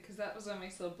that was when we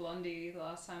saw Blondie the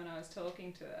last time when I was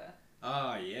talking to her.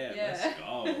 Oh, yeah, Yeah. let's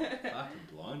go. Fucking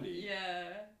Blondie. Yeah.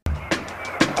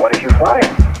 What did you find?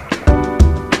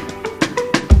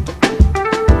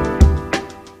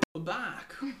 We're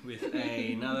back with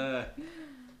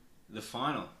the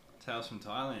final, Tales from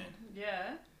Thailand.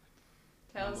 Yeah.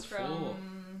 Tales Number 4.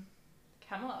 from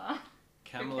KAMALA.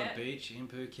 KAMALA Phuket. Beach in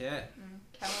Phuket.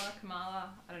 KAMALA.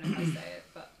 I don't know how to say it,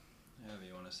 but... However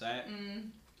you want to say it. Mm.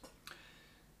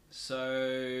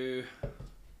 So,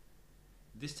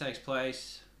 this takes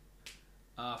place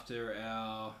after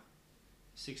our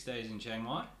 6 days in Chiang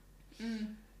Mai.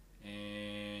 Mm.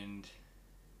 And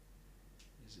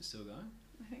is it still going?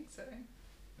 I think so.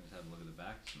 Let's have a look at the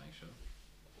back to make sure.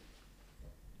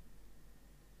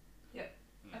 Yep.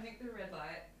 I think the red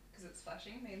light, because it's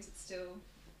flashing, means it's still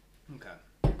Okay.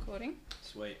 recording.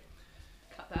 Sweet.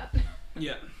 Cut that.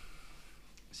 Yeah.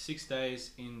 6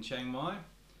 days in Chiang Mai,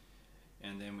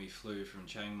 and then we flew from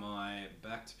Chiang Mai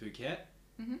back to Phuket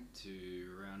to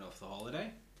round off the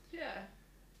holiday. Yeah.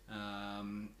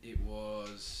 It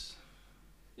was,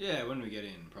 when did we get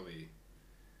in? Probably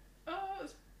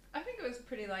I think it was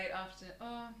pretty late after.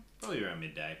 probably around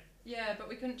midday. Yeah, but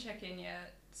we couldn't check in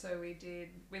yet, so we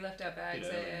left our bags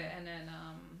Bit early. there and then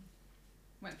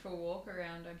went for a walk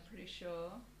around. I'm pretty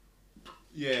sure.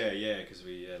 Yeah, because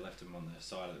we left them on the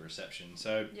side of the reception.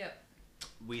 So Yep.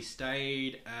 we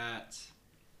stayed at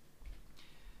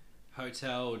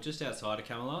hotel just outside of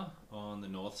KAMALA on the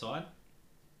north side,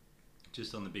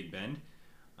 just on the Big Bend,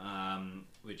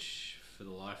 which for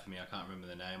the life of me I can't remember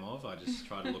the name of. I just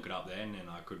tried to look it up then and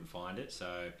I couldn't find it.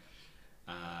 So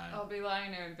I'll be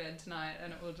lying there in bed tonight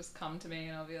and it will just come to me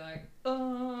and I'll be like,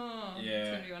 oh, Yeah. it's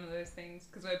gonna be one of those things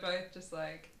because we're both just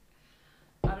like,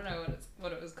 I don't know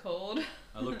what it was called.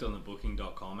 I looked on the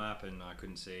booking.com app and I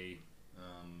couldn't see.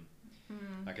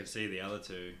 I could see the other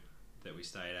two that we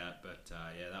stayed at, but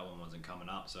that one wasn't coming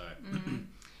up. So I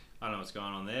don't know what's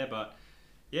going on there, but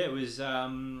yeah, it was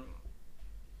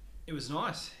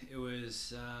nice. It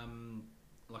was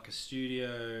like a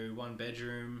studio, 1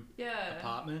 bedroom Yeah.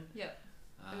 apartment. Yep.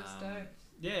 It was dope.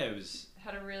 Yeah, it was.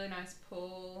 Had a really nice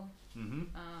pool.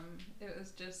 It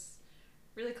was just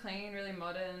really clean, really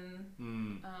modern.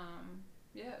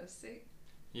 Yeah, it was sick.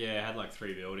 Yeah, it had like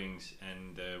 3 buildings,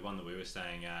 and the one that we were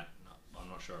staying at, I'm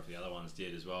not sure if the other ones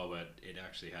did as well, but it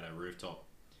actually had a rooftop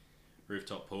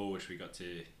pool, which we got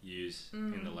to use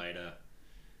in a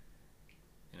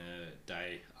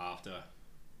day after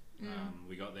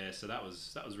we got there. So that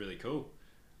was really cool.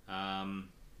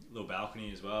 Little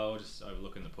balcony as well, just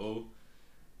overlooking the pool.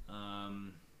 Yeah,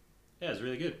 it was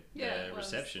really good. Yeah, The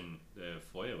reception, the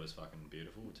foyer was fucking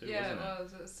beautiful too, Yeah,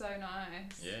 wasn't it? it was so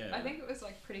nice. Yeah. I think it was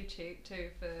like pretty cheap too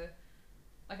for,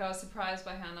 like I was surprised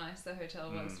by how nice the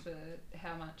hotel was for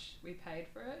how much we paid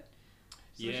for it.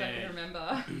 So which I can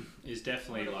remember. It's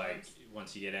definitely what it like, was.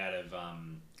 once you get out of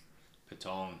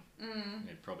Patong,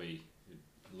 it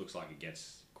looks like it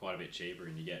gets quite a bit cheaper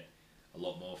and you get a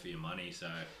lot more for your money. So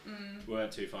we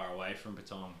weren't too far away from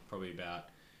Patong, probably about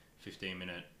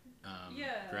 15-minute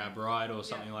grab ride or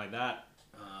something like that.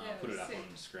 I'll put it up sick. on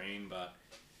the screen, but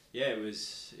yeah, it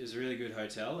was a really good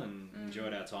hotel and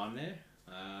enjoyed our time there.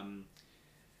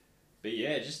 But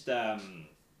yeah, just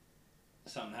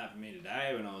something happened to me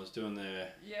today when I was doing the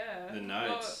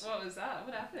notes. What was that?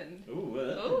 What happened?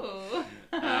 Ooh.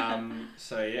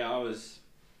 So yeah,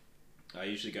 I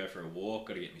usually go for a walk,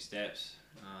 got to get my steps,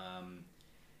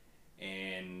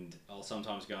 and I'll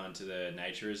sometimes go into the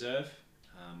nature reserve,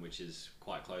 which is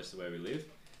quite close to where we live.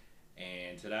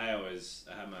 And today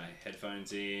I had my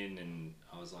headphones in and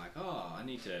I was like, I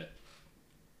need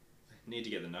to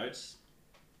get the notes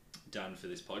done for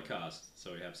this podcast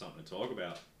so we have something to talk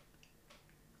about.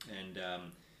 And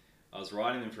I was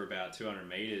riding them for about 200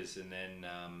 meters and then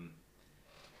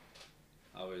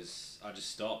I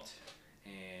just stopped,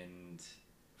 and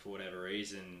for whatever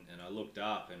reason, and I looked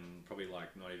up and probably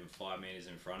like not even 5 meters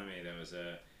in front of me there was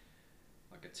a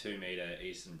 2-meter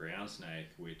eastern brown snake,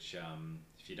 which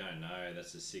if you don't know,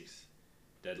 that's the 6th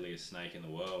deadliest snake in the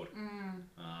world.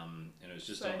 And it was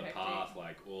just So on the hectic. path,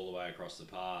 like all the way across the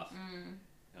path. And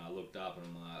I looked up and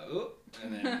I'm like, oh,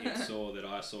 and then it saw that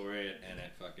I saw it and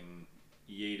it fucking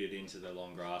yeeted into the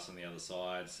long grass on the other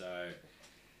side. So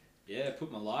yeah,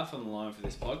 put my life on the line for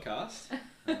this podcast.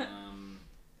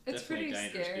 It's Definitely pretty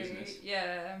dangerous scary. business.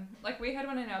 Yeah, like we had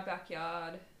one in our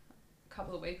backyard a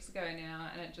couple of weeks ago now,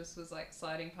 and it just was like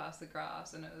sliding past the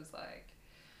grass, and it was like,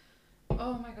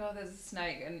 oh my god, there's a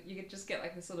snake, and you could just get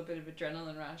like this little bit of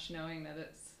adrenaline rush knowing that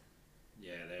it's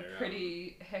they're a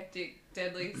pretty hectic,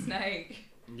 deadly snake.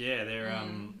 Yeah, they're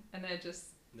and they'll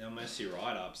they'll mess you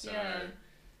right up. So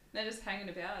they're just hanging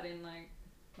about in like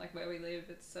like where we live,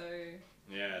 it's so...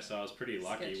 Yeah, so I was pretty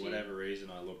lucky. Sketchy. Whatever reason,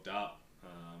 I looked up.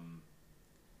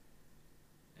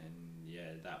 And yeah,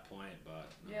 at that point,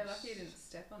 but... Yeah, lucky you didn't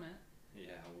step on it.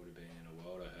 Yeah, I would have been in a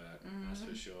world of hurt, that's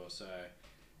for sure. So,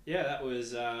 yeah, that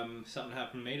was something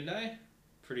happened to me today.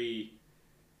 Pretty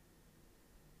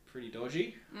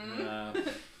dodgy.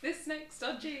 This snake's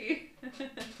dodgy.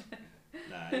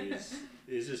 Nah,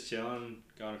 he's just chilling,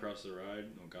 going across the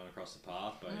road, or going across the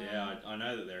path. But yeah, I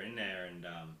know that they're in there, and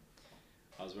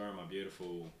I was wearing my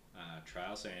beautiful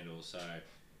trail sandals, so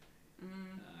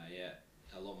yeah,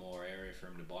 a lot more area for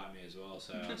him to bite me as well.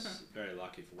 So I was very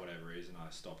lucky. For whatever reason, I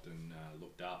stopped and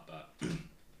looked up, but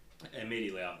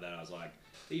immediately after that I was like,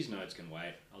 these notes can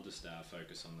wait, I'll just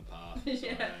focus on the path so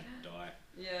I don't die.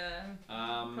 Yeah,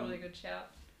 probably a good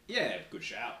shout. Yeah, good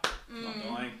shout. Not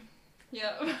dying.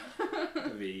 Yep.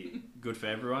 It'd be good for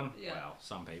everyone. Yeah. Well,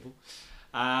 some people.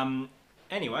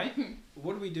 Anyway,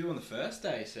 what did we do on the first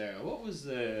day, Sarah? What was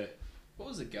the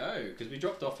go? Because we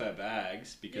dropped off our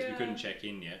bags because we couldn't check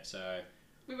in yet. So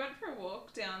we went for a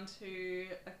walk down to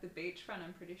like the beachfront,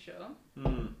 I'm pretty sure.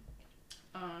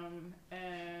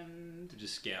 And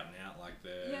just scouting out like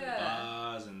the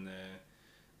bars and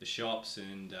the shops,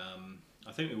 and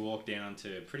I think we walked down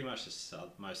to pretty much the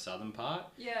most southern part.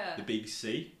 Yeah. The Big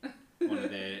C. One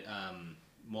of their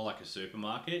more like a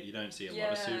supermarket. You don't see a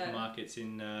lot of supermarkets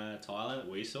in Thailand that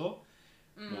we saw.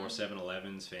 More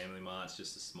 7-Elevens, Family Marts,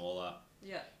 just the smaller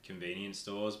convenience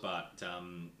stores. But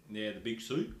yeah, the Big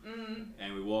C.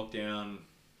 And we walked down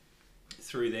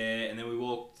through there, and then we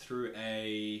walked through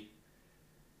a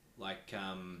like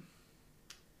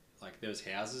there was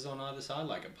houses on either side,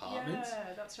 like apartments.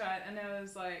 Yeah, that's right. And there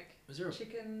was like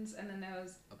chickens, and then there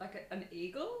was like an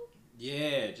eagle.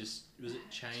 Yeah, just was it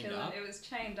chained up? It was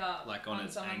chained up, like on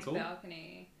its someone's ankle.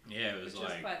 balcony. Yeah, it was which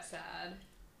like was quite sad.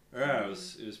 Yeah, it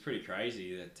was pretty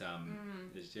crazy that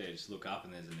just look up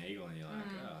and there's an eagle and you're like,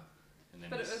 oh. And then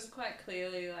but it was quite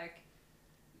clearly like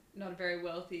not a very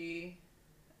wealthy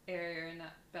area in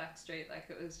that back street. Like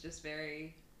it was just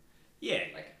very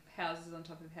like houses on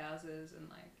top of houses and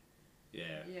like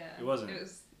it wasn't. It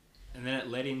was, and then it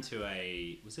led into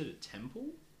was it a temple?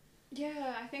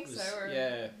 Yeah, I think so. Or,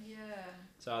 yeah.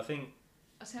 So I think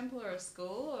a temple or a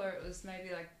school, or it was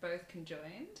maybe like both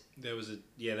conjoined. There was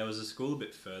a school a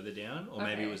bit further down, or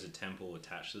maybe it was a temple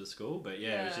attached to the school. But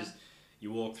it was just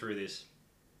you walk through these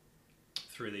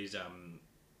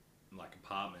like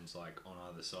apartments like on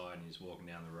either side, and you're just walking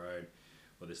down the road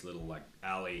or this little like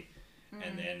alley,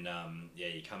 and then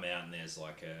you come out and there's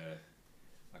like a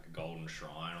golden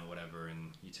shrine or whatever,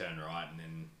 and you turn right and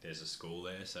then there's a school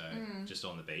there, so just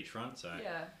on the beachfront, so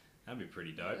that'd be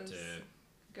pretty dope to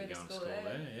go to school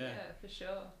there. Yeah, for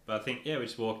sure. But I think we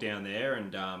just walked down there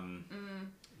and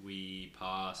we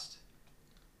passed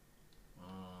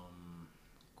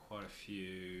quite a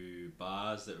few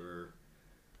bars that were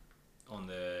on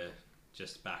the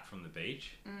just back from the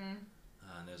beach.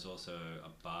 And there's also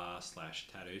a bar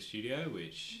 / tattoo studio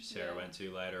which Sarah went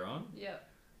to later on.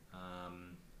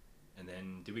 And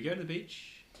then, did we go to the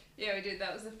beach? Yeah, we did.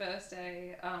 That was the first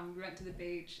day. We went to the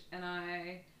beach and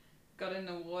I got in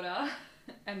the water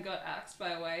and got axed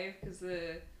by a wave because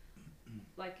the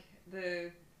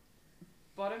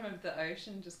bottom of the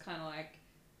ocean just kind of like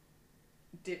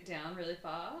dipped down really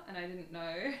far, and I didn't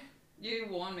know. You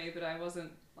warned me, but I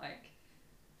wasn't like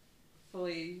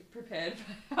fully prepared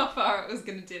for how far it was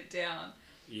going to dip down.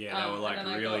 Yeah, they were like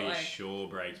really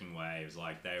shore-breaking waves.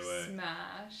 Like they were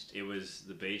smashed.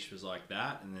 The beach was like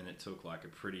that, and then it took like a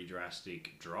pretty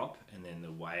drastic drop, and then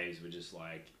the waves were just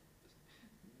like,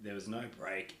 there was no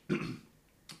break.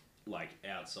 Like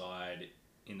outside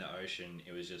in the ocean,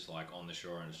 it was just like on the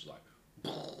shore, and it's just like.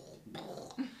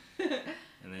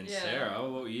 And then Sarah,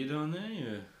 what were you doing there? You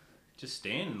were just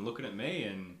standing, looking at me,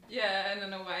 and and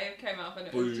then a wave came up, and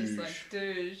it was just like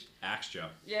douche. Axed you.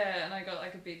 Yeah, and I got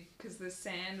like a big, because the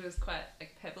sand was quite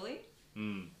like pebbly.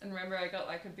 And remember, I got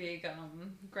like a big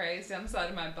graze down the side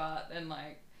of my butt, and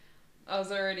like I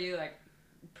was already like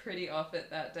pretty off it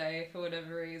that day for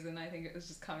whatever reason. I think it was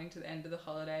just coming to the end of the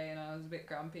holiday, and I was a bit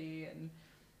grumpy, and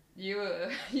you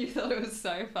thought it was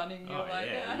so funny. You were like,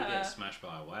 you get smashed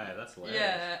by a wave. That's hilarious.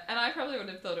 Yeah, and I probably would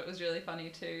have thought it was really funny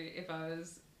too if I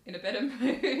was in a better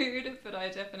mood, but I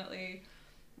definitely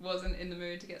wasn't in the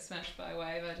mood to get smashed by a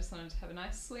wave. I just wanted to have a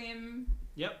nice swim.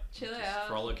 Chill out.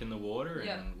 Frolic in the water,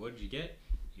 and what did you get?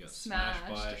 You got smashed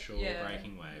by a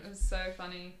shore-breaking wave. It was so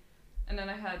funny. And then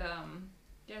I had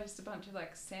just a bunch of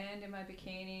like sand in my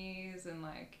bikinis, and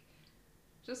like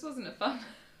just wasn't a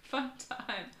fun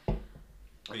time.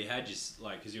 Well, you had just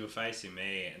like, because you were facing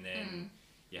me, and then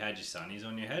you had your sunnies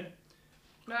on your head.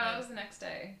 No, it was the next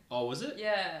day. Oh, was it?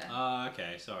 Yeah. Oh,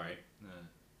 okay. Sorry.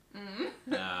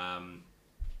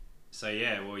 So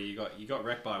yeah, well, you got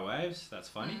wrecked by waves. That's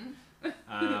funny.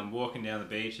 Walking down the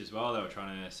beach as well, they were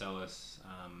trying to sell us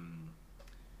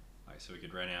like so we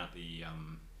could rent out the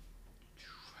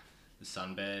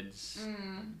sunbeds,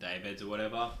 day beds or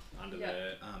whatever under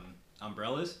the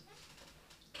umbrellas.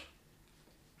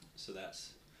 So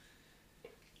that's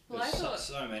there's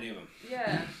so many of them.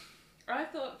 Yeah, I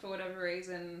thought for whatever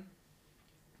reason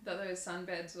that those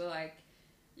sunbeds were like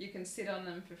you can sit on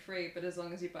them for free, but as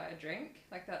long as you buy a drink.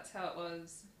 Like that's how it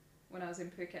was when I was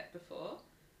in Phuket before.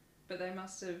 But they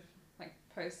must have like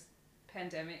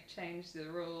post-pandemic changed the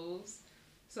rules,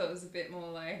 so it was a bit more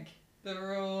like the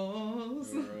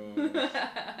rules.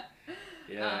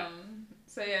 Yeah.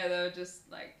 So yeah, they were just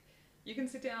like, you can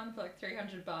sit down for like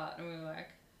 300 baht, and we were like,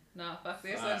 nah, fuck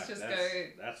this, let's just go.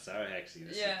 That's so hexy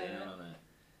to sit down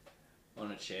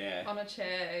on a chair. On a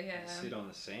chair, yeah. Sit on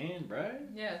the sand, bro.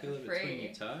 Yeah, Feel for it free. between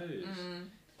your toes.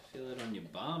 Feel it on your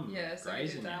bum. Yeah, so we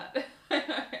grazing did you.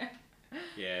 that.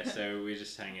 Yeah, so we were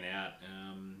just hanging out,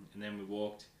 and then we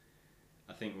walked.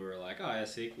 I think we were like, oh, yeah,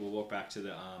 sick. We'll walk back to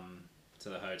the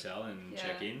hotel and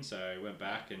check in. So we went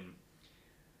back and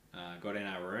got in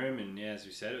our room, and yeah, as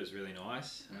we said, it was really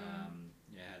nice.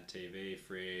 Yeah, had a TV,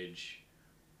 fridge,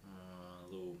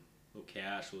 little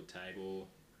couch, little table,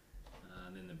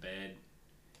 and then the bed.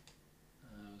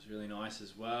 It was really nice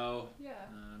as well. Yeah.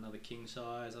 Another king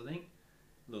size, I think.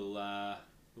 Little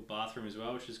bathroom as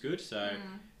well, which was good. So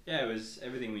yeah, it was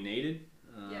everything we needed.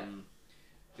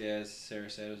 Yeah, as Sarah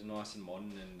said, it was nice and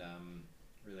modern and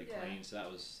really clean. So that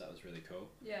was really cool.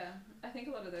 Yeah, I think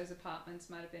a lot of those apartments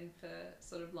might have been for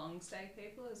sort of long stay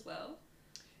people as well.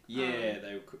 Yeah,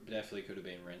 they definitely could have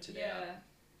been rented out. Yeah,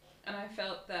 and I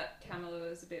felt that KAMALA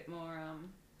was a bit more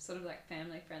sort of like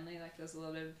family friendly. Like there's a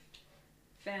lot of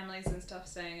families and stuff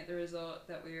staying at the resort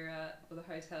that we were at, or the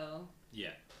hotel.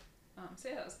 Yeah. So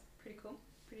yeah, it was pretty cool,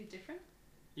 pretty different.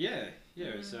 Yeah,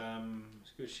 it was a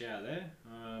good shout there.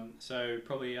 So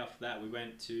probably after that we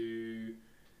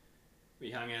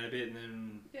hung out a bit and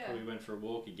then probably went for a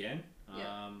walk again.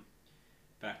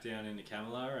 Back down into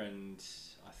KAMALA, and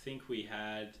I think we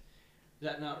had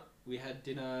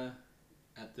dinner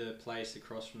at the place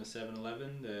across from the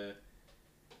 7-Eleven, the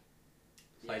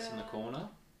place in the corner,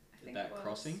 at that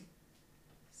crossing.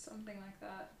 Something like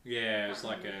that. Yeah, it was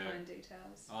like find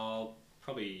details. I'll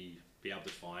probably be able to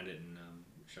find it and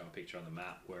show a picture on the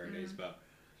map where it is, but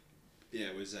yeah,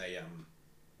 it was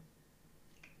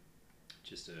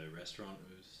just a restaurant.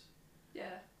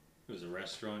 It was a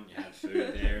restaurant. You had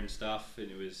food there and stuff,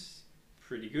 and it was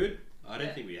pretty good. I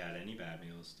don't think we had any bad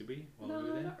meals, did we? While we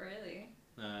were there? Not really.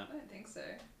 I don't think so.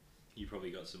 You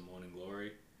probably got some morning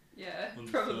glory. Yeah, on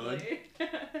the probably.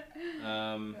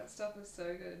 That stuff was so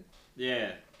good.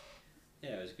 Yeah,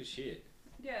 it was good shit.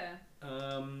 Yeah.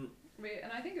 And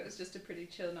I think it was just a pretty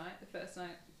chill night, the first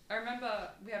night. I remember,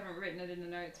 we haven't written it in the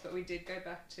notes, but we did go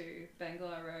back to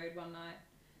Bangla Road one night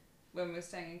when we were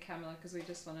staying in KAMALA because we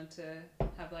just wanted to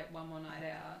have like one more night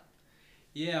out.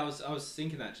 Yeah, I was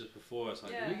thinking that just before. I was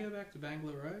like, did we go back to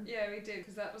Bangla Road? Yeah, we did,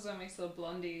 because that was when we saw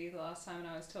Blondie the last time and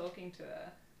I was talking to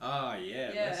her. Oh,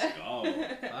 yeah. Let's go.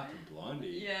 Fucking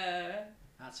Blondie. Yeah.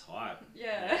 That's hype.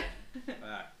 Yeah.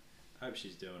 Hope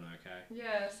she's doing okay.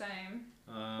 Yeah, same.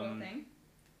 Poor thing.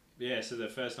 Yeah, so the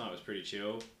first night was pretty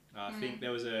chill. I think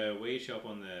there was a weed shop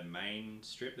on the main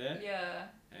strip there. Yeah.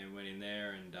 And went in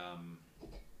there and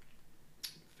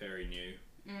very new.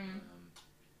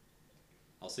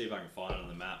 I'll see if I can find it on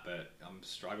the map, but I'm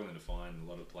struggling to find a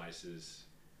lot of places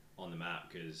on the map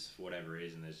because for whatever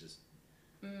reason they're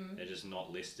just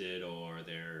not listed, or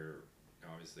they're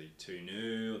obviously too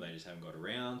new, or they just haven't got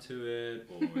around to it,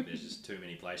 or there's just too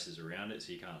many places around it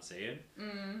so you can't see it.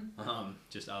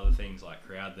 Just other things like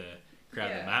crowd the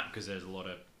map because there's a lot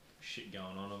of shit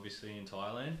going on obviously in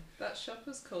Thailand. That shop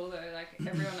was cool though, like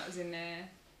everyone that was in there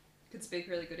could speak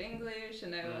really good English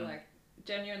and they were like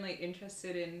genuinely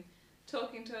interested in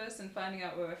talking to us and finding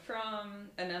out where we're from,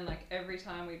 and then like every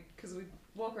time because we'd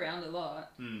walk around a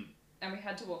lot and we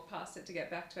had to walk past it to get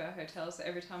back to our hotel, so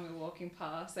every time we were walking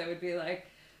past they would be like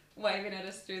waving at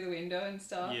us through the window and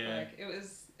stuff. Like it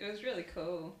was really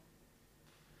cool.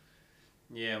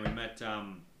 Yeah, we met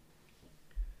a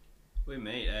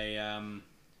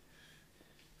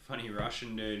funny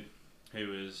Russian dude who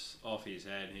was off his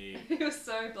head. He was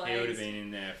so blazed. He would have been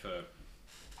in there for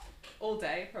all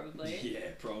day probably.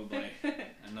 Yeah, probably.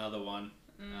 Another one.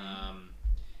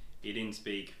 He didn't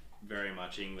speak very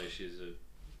much English. He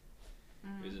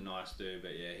was a nice dude,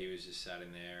 but yeah, he was just sat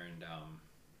in there and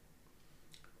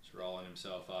just rolling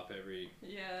himself up every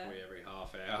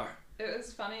half hour. It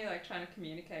was funny, like, trying to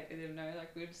communicate with him, no?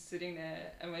 Like, we were just sitting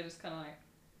there, and we're just kind of like...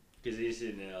 Because he's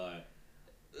sitting there like...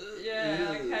 Yeah,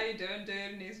 like, how you doing,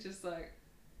 dude? And he's just like...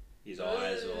 His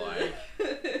eyes were like...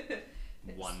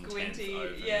 1/10 squinty,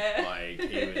 open. yeah. Like,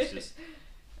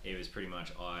 he was pretty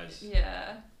much eyes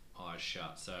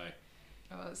shut. So...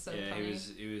 Oh, it was so yeah, funny.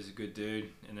 he was a good dude,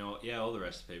 and all the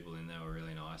rest of the people in there were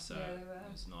really nice. So Yeah, they were.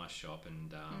 it was a nice shop,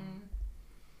 and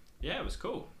yeah, it was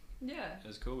cool. Yeah. It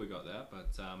was cool. We got that,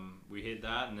 but we hit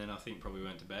that, and then I think probably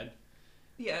went to bed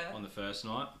Yeah. on the first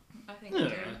night. I think we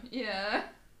did. Yeah.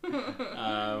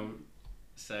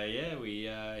 So yeah, we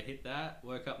hit that.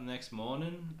 Woke up the next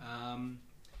morning.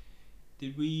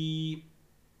 Did we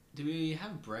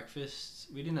have breakfast?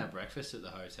 We didn't have breakfast at the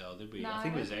hotel, did we? No, I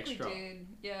think it was extra. We did.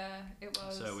 Yeah, it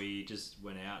was. So we just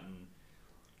went out and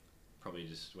probably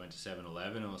just went to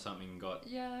 7-Eleven or something and got...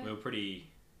 Yeah. We were pretty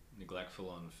neglectful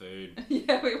on food.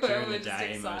 Yeah, we were. During We the were just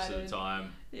day most of the excited.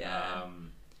 time. Yeah.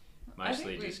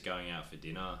 Mostly we'd just going out for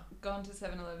dinner. Gone to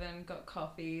 7-Eleven, got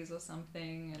coffees or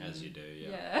something. And As you do,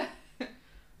 yeah. Yeah.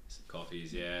 Some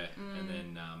coffees, yeah. And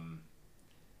then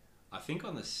I think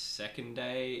on the second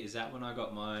day, is that when I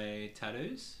got my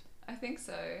tattoos? I think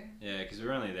so. Yeah, because we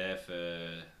were only there for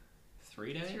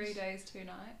 3 days? 3 days, 2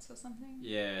 nights or something.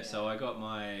 Yeah, so I got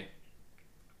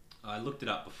I looked it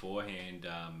up beforehand.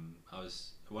 I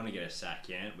want to get a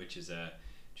sakyant, which is a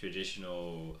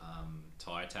traditional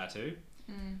Thai tattoo.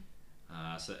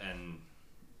 And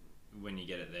when you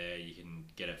get it there, you can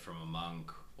get it from a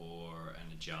monk or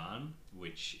an ajahn,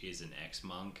 which is an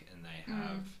ex-monk, and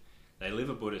they live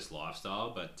a Buddhist lifestyle,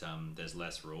 but there's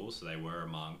less rules. So they were a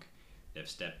monk, they've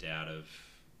stepped out of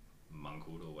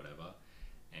monkhood or whatever,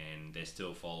 and they're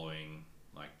still following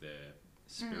like the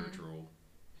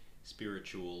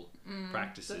spiritual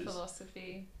practices, The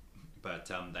philosophy. but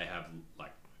they have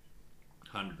like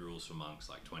 100 rules for monks,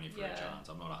 like 20 for ajahns.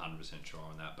 I'm not 100% sure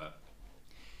on that, but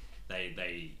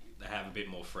they have a bit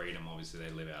more freedom. Obviously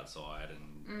they live outside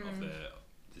and of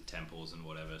the temples and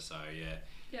whatever, so yeah.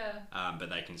 But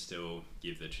they can still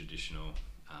give the traditional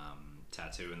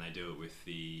tattoo, and they do it with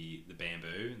the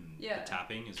bamboo and the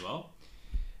tapping as well.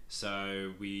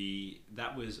 So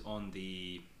that was on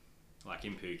the, like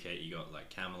in Phuket you got like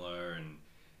KAMALA and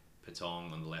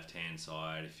Patong on the left hand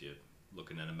side if you're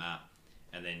looking at a map,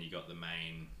 and then you got the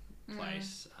main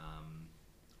place,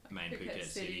 main Phuket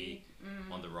City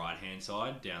on the right hand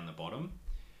side down the bottom.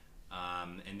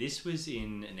 And this was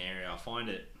in an area, I find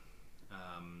it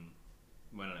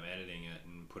when I'm editing it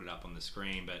and put it up on the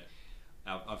screen, but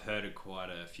I've heard it quite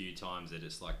a few times that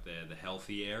it's like the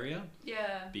healthy area.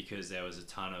 Yeah. Because there was a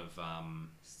ton of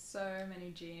so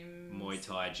many gyms. Muay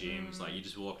Thai gyms. Like you're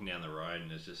just walking down the road and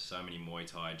there's just so many Muay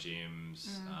Thai gyms,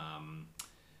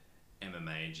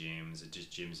 MMA gyms,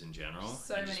 just gyms in general.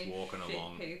 So and many just walking fit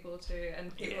along. people too,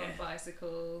 and people on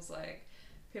bicycles, like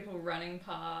people running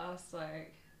past,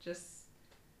 like just.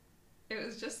 It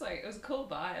was just like, it was a cool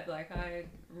vibe. Like I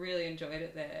really enjoyed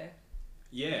it there.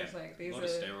 Yeah, It was like, a these lot are...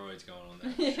 of steroids going on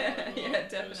there. Yeah, for sure as well. yeah, There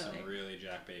was definitely. some really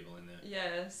jacked people in there.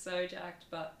 Yeah, so jacked,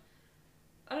 but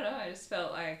I don't know, I just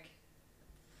felt like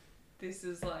this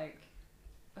is like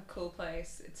a cool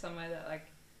place. It's somewhere that like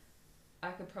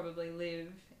I could probably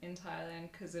live in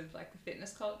Thailand because of like the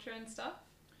fitness culture and stuff.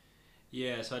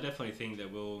 Yeah, so I definitely think that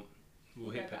we'll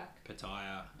hit go back.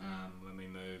 Pattaya when we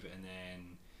move, and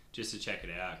then just to check it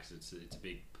out because it's a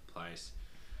big place,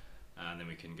 and then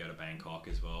we can go to Bangkok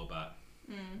as well. But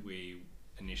we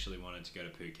initially wanted to go to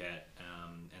Phuket,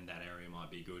 and that area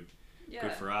might be good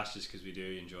for us just because we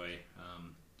do enjoy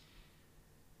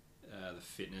the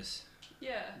fitness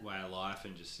way of life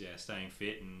and just staying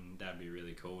fit, and that'd be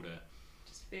really cool to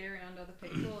just be around other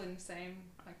people in the same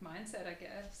like mindset, I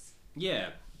guess.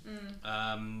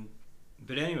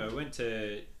 But anyway,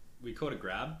 we caught a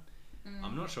grab.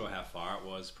 I'm not sure how far it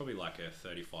was, probably like a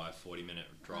 35-40 minute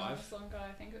drive. It was longer,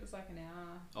 I think it was like an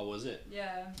hour. Oh, was it?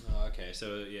 Yeah. Oh, okay,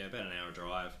 so about an hour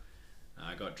drive.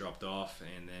 I got dropped off,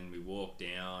 and then we walked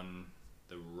down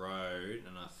the road,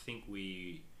 and I think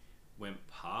we went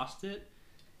past it.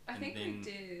 I think we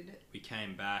did. We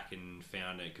came back and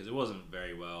found it because it wasn't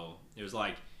very well. It was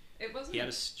like It wasn't. he had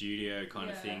a studio kind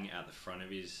of thing at the front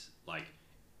of his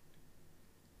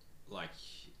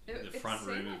the front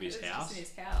room of his house. Just in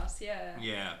his house, yeah.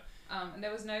 Yeah. And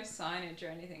there was no signage or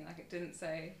anything. Like it didn't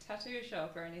say tattoo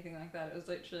shop or anything like that. It was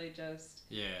literally just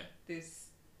this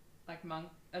like monk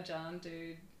ajahn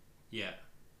dude. Yeah.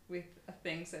 With a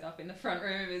thing set up in the front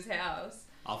room of his house.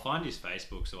 I'll find his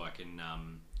Facebook so I can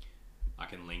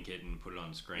link it and put it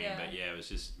on screen. Yeah. But yeah, it was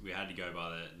just we had to go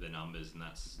by the numbers, and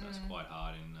that's quite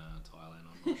hard in Thailand.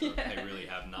 I'm not sure if they really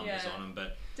have numbers on them.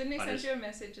 But didn't he send you a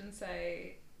message and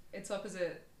say it's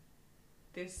opposite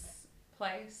this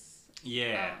place.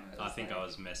 Yeah, It I was think I like-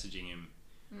 was messaging him,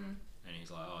 and he's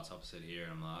like, "Oh, it's opposite here."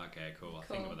 And I'm like, "Okay, cool. I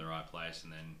think I'm Cool. at the right place."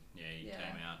 And then he Yeah.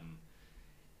 came out and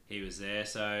he was there.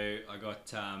 So I got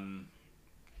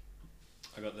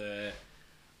the,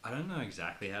 I don't know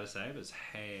exactly how to say it, but it's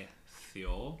Hair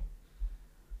Thior,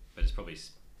 but it's probably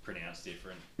pronounced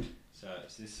different. So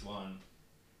it's this one,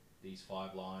 these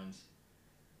 5 lines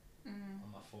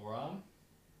on my forearm.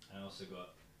 And I also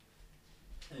got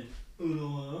an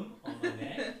unoarm on my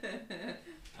neck.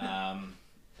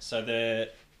 So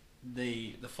the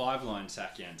 5-line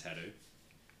Sakyan tattoo,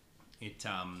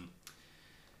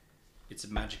 it's a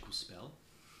magical spell,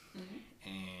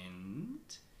 and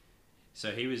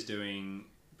so he was doing,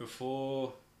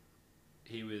 before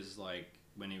he was like,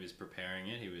 when he was preparing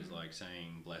it, he was like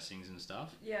saying blessings and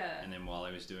stuff. Yeah. And then while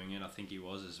he was doing it, I think he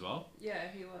was as well. Yeah,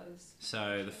 he was.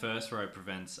 So the first row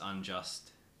prevents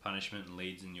unjust punishment and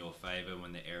leads in your favour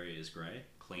when the area is grey,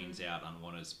 cleans out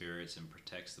unwanted spirits and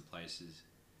protects the places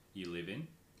you live in.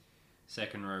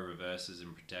 Second row reverses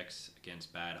and protects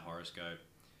against bad horoscope,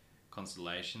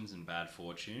 constellations and bad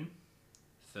fortune.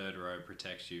 Third row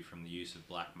protects you from the use of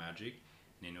black magic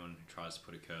and anyone who tries to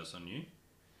put a curse on you.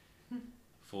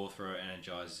 Fourth row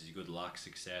energizes your good luck,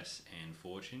 success and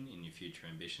fortune in your future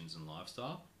ambitions and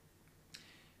lifestyle.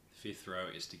 The fifth row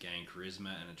is to gain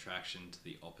charisma and attraction to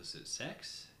the opposite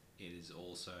sex. It is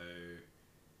also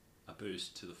a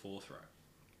boost to the fourth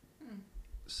row.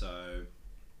 So,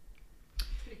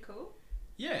 Pretty cool.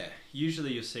 yeah,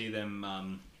 usually you'll see them,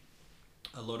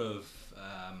 a lot of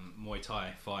Muay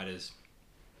Thai fighters,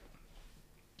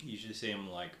 you usually see them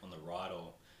like on the right,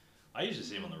 or I usually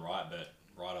see them on the right, but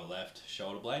right or left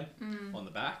shoulder blade on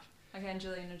the back. Like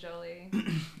Angelina Jolie.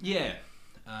 Yeah,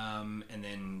 and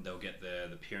then they'll get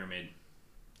the pyramid,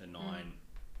 the 9.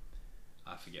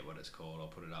 I forget what it's called. I'll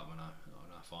put it up when I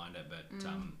find it. But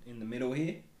in the middle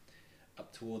here,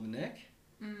 up toward the neck,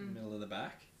 middle of the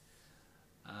back.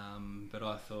 But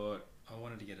I thought I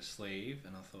wanted to get a sleeve,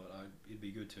 and I thought it'd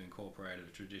be good to incorporate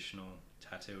a traditional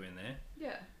tattoo in there.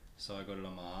 Yeah. So I got it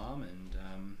on my arm,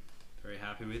 and very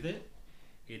happy with it.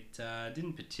 It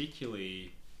didn't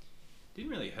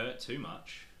really hurt too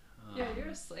much. Yeah, you're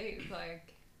asleep.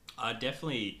 Like. I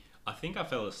think I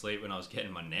fell asleep when I was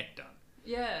getting my neck done.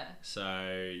 Yeah.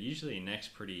 So usually neck's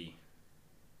pretty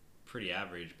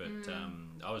average, but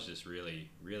I was just really,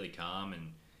 really calm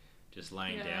and just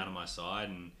laying down on my side,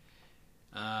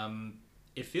 and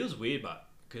it feels weird, but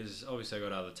because obviously I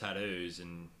got other tattoos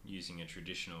and using a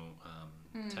traditional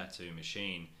tattoo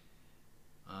machine,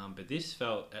 but this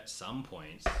felt at some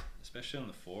points, especially on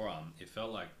the forearm, it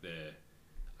felt like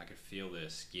I could feel the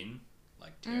skin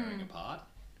like tearing apart.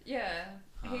 Yeah.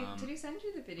 Did he send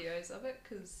you the videos of it?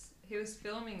 Because he was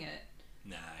filming it.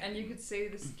 Nah. And you could see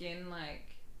the skin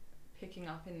like picking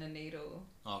up in the needle.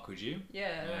 Oh, could you?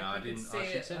 Yeah. Yeah, like, I you could didn't. see I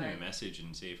should it, send him like, a message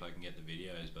and see if I can get the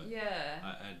videos. But yeah.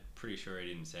 I'm pretty sure he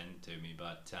didn't send it to me.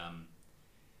 But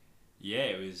yeah,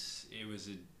 it was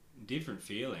a different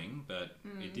feeling, but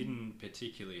it didn't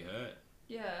particularly hurt.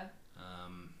 Yeah.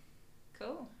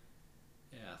 Cool.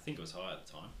 Yeah, I think it was high at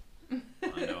the time.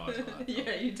 I know I was high.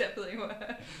 Yeah, you definitely were.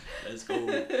 That's cool.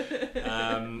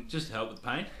 Just to help with the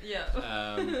pain.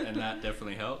 Yeah. And that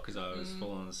definitely helped because I was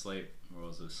falling asleep, or I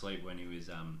was asleep when he was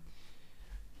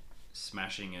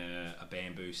smashing a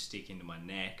bamboo stick into my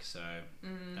neck. So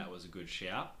that was a good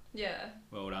shout. Yeah.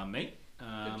 Well done, mate.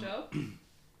 Good job.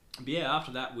 But yeah,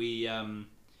 after that we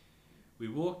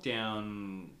walked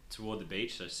down toward the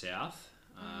beach, so south,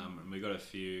 and we got a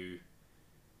few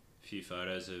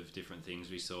photos of different things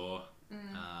we saw.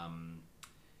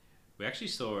 We actually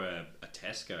saw a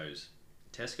Tesco's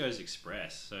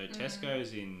Express. So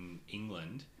Tesco's in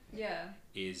England Yeah.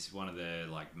 is one of the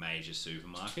like major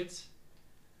supermarkets.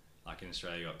 Like in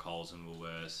Australia, you've got Coles and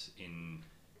Woolworths. In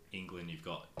England, you've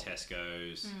got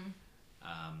Tesco's,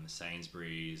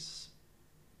 Sainsbury's,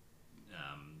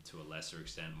 to a lesser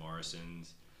extent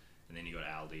Morrison's, and then you got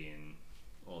Aldi and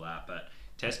all that. But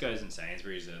Tesco's and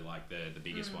Sainsbury's are like the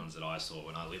biggest ones that I saw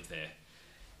when I lived there.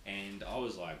 And I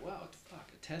was like, wow,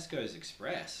 fuck, a Tesco's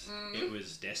Express. It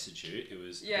was destitute. It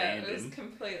was abandoned. It was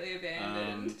completely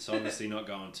abandoned. So obviously not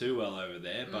going too well over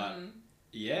there. But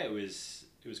yeah, it was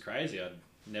crazy. I'd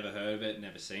never heard of it,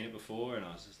 never seen it before. And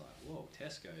I was just like, whoa,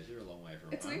 Tesco's, they're a long way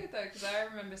from It's home. weird though, because I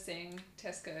remember seeing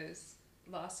Tesco's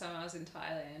last time I was in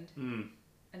Thailand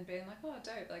and being like, oh,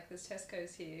 dope, like there's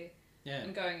Tesco's here. Yeah.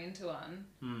 And going into one.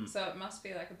 So it must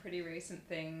be like a pretty recent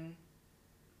thing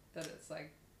that it's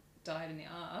like died in the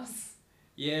arse.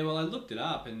 Yeah, well, I looked it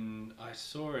up and I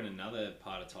saw in another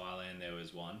part of Thailand there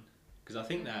was one. Because I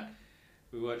think that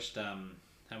we watched,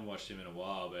 haven't watched him in a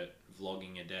while, but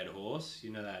Vlogging a Dead Horse.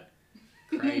 You know that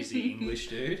crazy English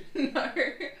dude. No.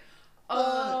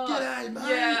 Oh, g'day, mate.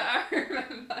 Yeah, I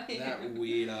remember him. That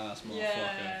weird ass motherfucker.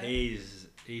 Yeah.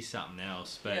 He's something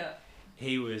else. But Yeah.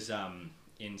 he was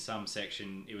in some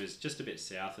section. It was just a bit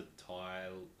south of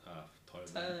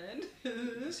Thailand.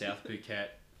 South Phuket.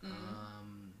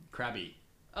 Krabi.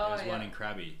 Oh, There was one yeah. in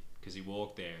Krabi because he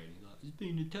walked there and he's like, "It's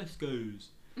been to Tesco's."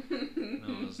 And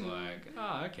I was like,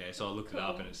 "Oh, okay." So I looked it up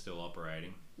Cool. and it's still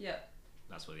operating. Yeah.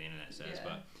 That's what the internet says. Yeah.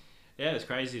 But yeah, it was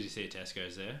crazy to see a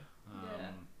Tesco's there.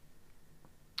 Yeah.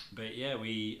 But yeah,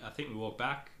 I think we walked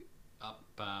back up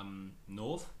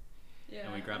north. Yeah.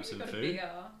 And we grabbed I think some got a food.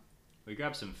 beer. We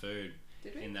grabbed some food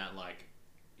Did we? in that, like,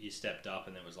 you stepped up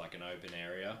and there was like an open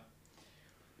area.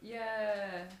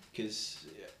 Yeah. Because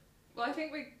Well, I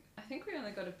think we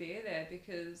only got a beer there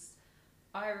because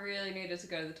I really needed to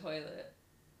go to the toilet.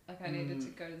 Like, I needed to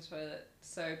go to the toilet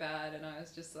so bad, and I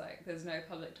was just like, there's no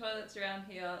public toilets around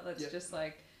here. Let's just,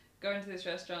 like, go into this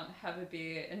restaurant, have a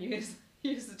beer, and use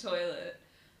the toilet.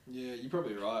 yeah, you're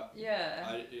probably right.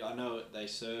 Yeah. I know they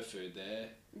serve food there,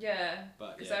 Yeah.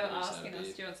 but Because yeah, they were we just had asking a us,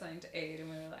 beer. do you want something to eat? And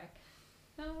we were like,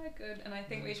 no, we're good. And I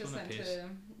think No, we just just wanna went piss.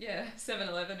 to,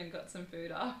 7-Eleven and got some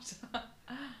food after.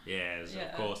 Yeah, Yeah.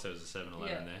 of course there was a 7-Eleven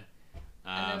Yeah. there.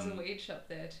 And there was a weed shop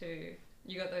there too.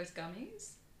 You got those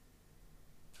gummies?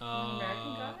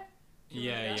 American guy? Do you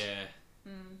Yeah, remember yeah. that?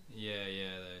 Yeah, I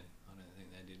don't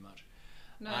think they did much.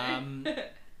 No.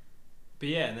 But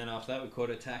yeah, and then after that we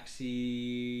caught a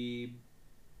taxi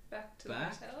Back to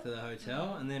back the hotel? to the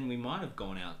hotel, and then we might have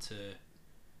gone out to...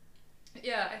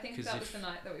 Yeah, I think 'Cause that was if- the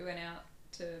night that we went out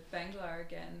to Bangla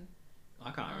again. I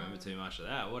can't remember too much of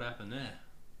that. What happened there?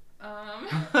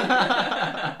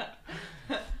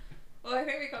 Well, I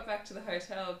think we got back to the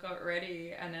hotel, got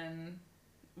ready, and then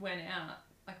went out.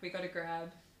 Like, we got a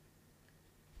grab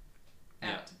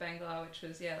out to Bangla, which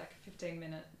was, like a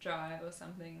 15-minute drive or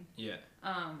something. Yeah.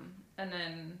 And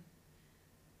then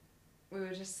we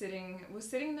were just sitting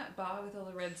in that bar with all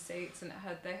the red seats, and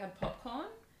they had popcorn,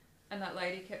 and that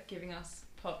lady kept giving us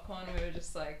popcorn, and we were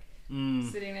just like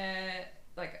sitting there,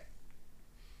 like,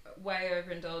 way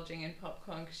overindulging in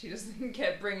popcorn because she just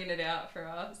kept bringing it out for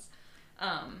us.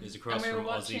 It was across and we from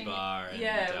were Aussie watching, Bar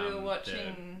and we were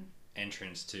watching the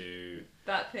entrance to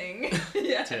that thing.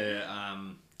 Yeah.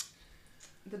 to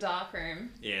The dark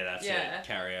room. yeah, that's Yeah. it,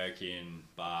 karaoke and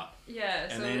bar. Yeah,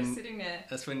 so And we then- were sitting there.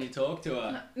 That's when you talked to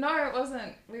her. No, it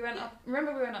wasn't. We went up.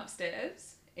 Remember, we went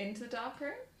upstairs into the dark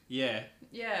room. Yeah,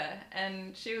 Yeah,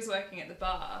 and she was working at the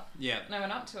bar, yeah, and I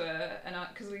went up to her, and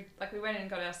because we went in and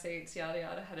got our seats, yada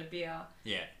yada, had a beer.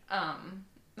 yeah, And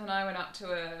I went up to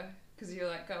her because you were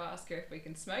like, go ask her if we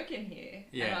can smoke in here.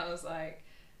 Yeah. And I was like,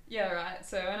 yeah, right.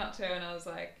 So I went up to her and I was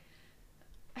like,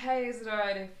 hey, is it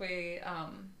alright if we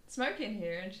smoke in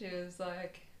here? And she was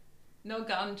like, no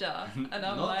ganja. And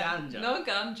I'm No like, ganja. no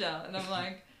ganja. And I'm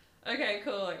like, okay,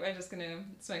 cool. Like, we're just gonna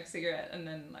smoke a cigarette and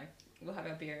then like we'll have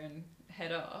our beer and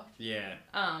head off. yeah.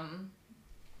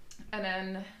 And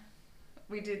then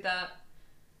we did that,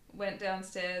 went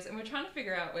downstairs, and we're trying to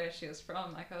figure out where she was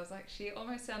from. Like, I was like, she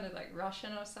almost sounded like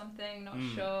Russian or something, not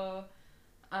sure.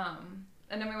 And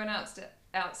then we went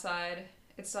outside.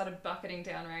 It started bucketing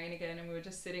down rain again, and we were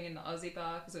just sitting in the Aussie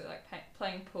bar because we were like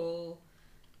playing pool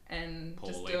and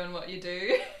just Pool-y. doing what you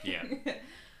do. Yeah.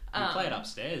 We played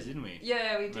upstairs, didn't we?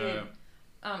 Yeah, we did. No.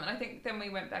 And I think then we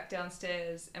went back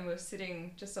downstairs and we were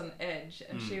sitting just on the edge,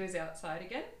 and she was outside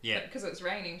again. Yeah. Because it was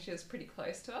raining, she was pretty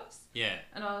close to us. Yeah.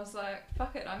 And I was like,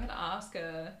 fuck it, I'm going to ask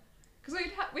her. Because we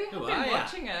had Who been are ya?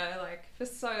 watching her like for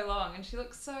so long, and she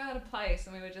looked so out of place,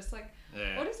 and we were just like,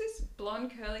 Yeah. what is this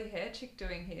blonde curly hair chick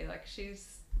doing here? Like,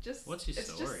 she's just... What's your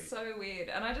It's story? just so weird.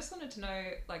 And I just wanted to know,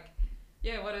 like,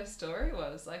 yeah, what her story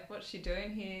was. Like, what's she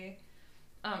doing here?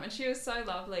 And she was so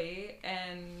lovely,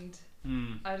 and...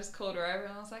 I just called her over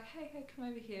and I was like, hey, come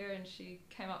over here. And she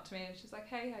came up to me and she's like,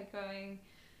 hey, how you going?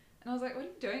 And I was like, what are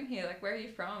you doing here? Like, where are you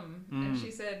from? And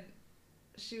she said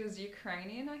she was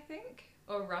Ukrainian, I think,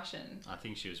 or Russian. I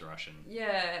think she was Russian.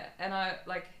 Yeah. And I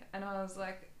was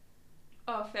like,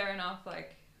 oh, fair enough.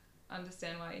 Like,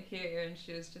 understand why you're here. And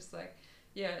she was just like,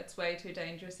 yeah, it's way too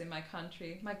dangerous in my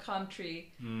country.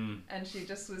 And she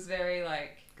just was very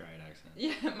like, Great accent.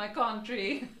 yeah, my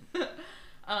country.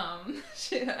 And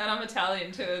I'm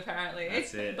Italian too, apparently.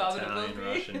 That's it, Baba Italian, Boogie.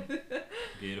 Russian.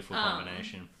 Beautiful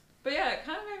combination. But yeah, it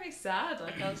kind of made me sad.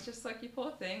 Like, I was just like, you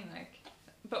poor thing. Like,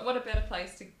 but what a better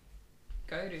place to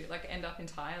go to, like, end up in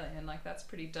Thailand. Like, that's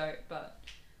pretty dope. But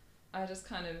I just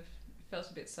kind of felt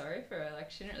a bit sorry for her.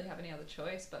 Like, she didn't really have any other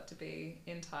choice but to be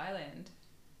in Thailand.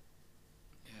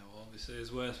 Yeah, well, obviously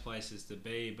there's worse places to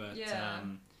be, but Yeah.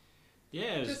 yeah,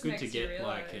 it was Just good to makes you get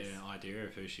like realise. an idea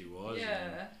of who she was.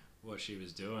 Yeah. And what she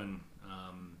was doing.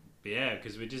 But yeah,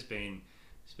 because we'd just been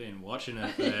watching her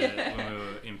for when we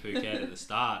were in Phuket at the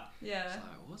start. Yeah. It's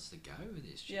like, what's the go with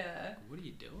this chick? Yeah. Like, what are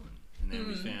you doing? And then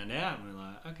we found out, and we're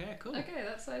like, okay, cool. Okay,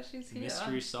 that's why she's here.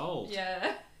 Mystery solved.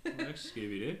 Yeah. Works,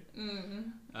 Scooby-Doo.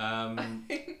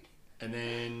 And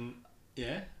then,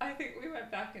 yeah. I think we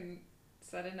went back and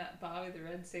sat in that bar with the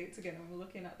red seats again, and we're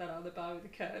looking at that other bar with the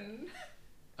curtain.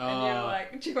 And you're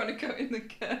like, do you want to go in the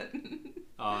curtain?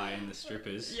 Oh, in the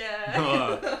strippers. Yeah.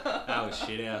 Oh, that was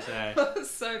shit house, eh? It was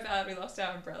so bad. We lost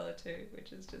our umbrella too,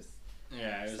 which is just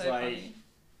yeah. It was so like funny.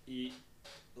 You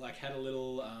like had a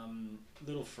little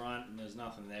front, and there's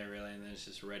nothing there really, and then it's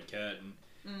just a red curtain.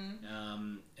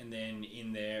 And then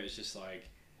in there it was just like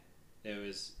there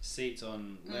was seats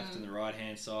on left and the right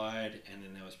hand side, and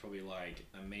then there was probably like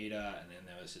a meter, and then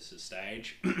there was just a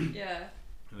stage. Yeah.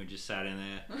 And we just sat in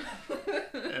there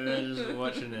and then just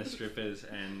watching the strippers,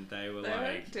 and they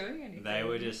weren't doing anything. They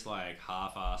were just like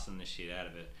half-assing the shit out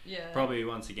of it. Yeah. Probably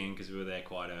once again because we were there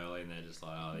quite early, and they're just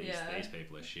like, oh, these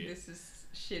people are shit. This is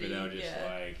shitty. But they were just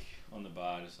like on the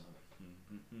bar, just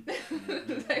like,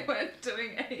 they weren't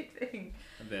doing anything.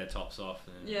 Their tops off.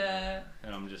 And, yeah.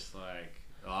 And I'm just like,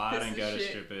 oh, I don't go to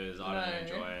strippers. I don't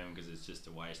enjoy them because it's just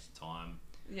a waste of time.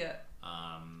 Yeah.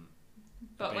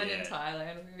 But when in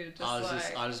Thailand, we were just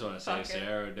I just want to say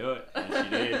Sarah would do it, and she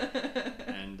did.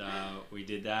 And we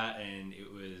did that, and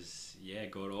it was,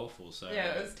 god awful. So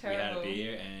yeah, it was terrible. We had a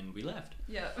beer, and we left.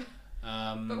 Yeah.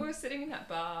 But we were sitting in that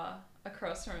bar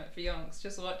across from it for yonks,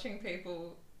 just watching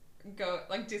people go,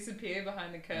 like, disappear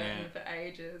behind the curtain for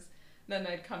ages. And then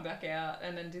they'd come back out,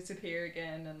 and then disappear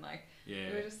again, and, like,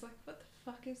 we were just like, what the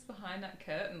fuck is behind that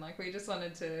curtain? Like, we just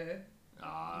wanted to...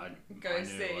 go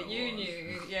see. You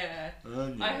knew, yeah.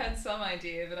 I had some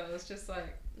idea, but I was just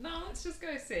like, no, let's just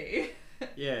go see.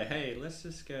 Yeah, hey, let's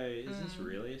just go. Is this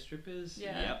really a strippers?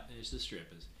 Yeah. Yep, it's the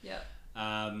strippers. Yep.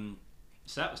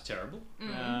 So that was terrible.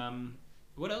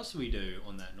 What else did we do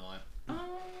on that night? I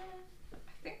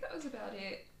think that was about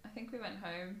it. I think we went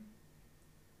home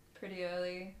pretty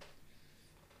early.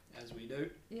 As we do.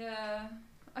 Yeah.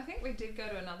 I think we did go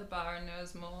to another bar, and there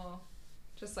was more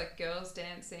just like girls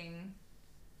dancing.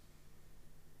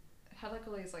 It had like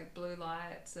all these like blue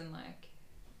lights and like...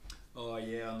 Oh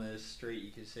yeah, on the street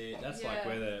you could see it. That's like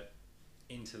where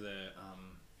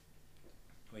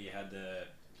where you had the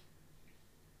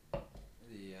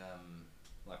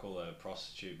like all the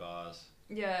prostitute bars.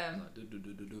 Yeah. Like,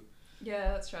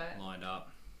 yeah, that's right. Lined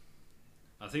up.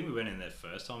 I think we went in there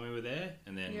first time we were there,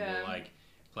 and then we'll like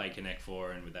play Connect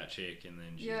 4 and with that chick, and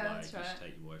then she's like, just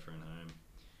take your boyfriend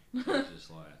home. So I was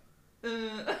just like,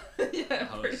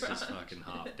 I was just fucking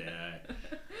half dead.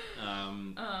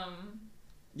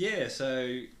 Yeah,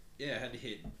 so had to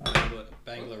hit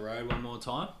Bangla Road one more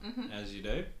time, as you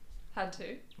do. Had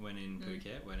to. Went in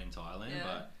Phuket, went in Thailand,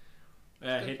 Yeah.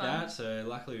 but hit fun. That. So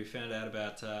luckily we found out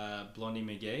about Blondie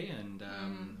McGee and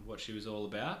what she was all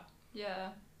about. Yeah.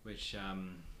 Which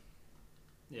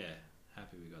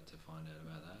happy we got to find out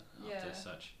about that after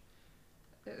such.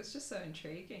 It was just so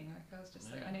intriguing. Like I was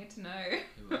just like, I need to know.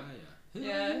 Who are you? Who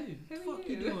are you? What the fuck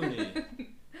you doing here?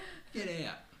 Get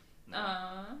out.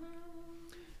 No.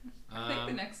 I think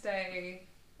the next day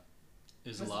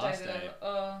was the last day.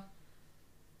 Oh.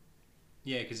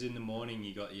 Yeah, because in the morning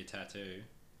you got your tattoo.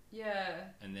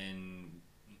 Yeah. And then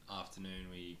afternoon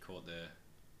we caught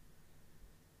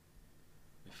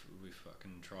we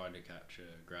fucking tried to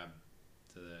grab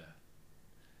to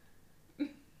the...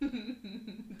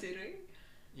 Did we?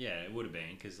 Yeah, it would have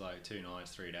been, because like 2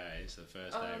 nights, 3 days, the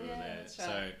first day we were there. That's right.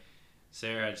 So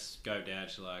Sarah had scoped out,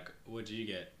 she's like, what'd you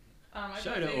get?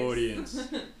 Show the audience.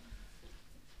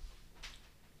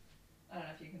 I don't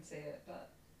know if you can see it, but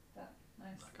that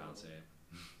nice. I can't see it.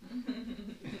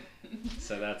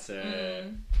 So that's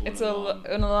it's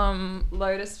a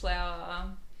lotus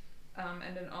flower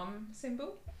and an Om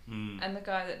symbol. And the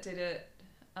guy that did it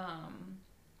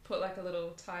put like a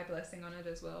little Thai blessing on it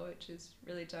as well, which is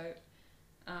really dope.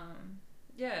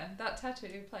 That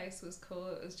tattoo place was cool.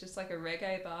 It was just like a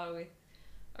reggae bar with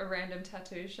a random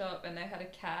tattoo shop, and they had a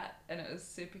cat, and it was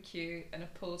super cute, and a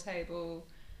pool table.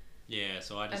 Yeah,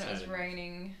 so I just and it was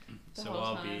raining the so whole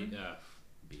while time.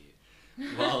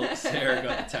 While Sarah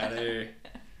got the tattoo,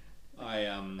 I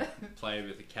played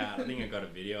with the cat. I think I got a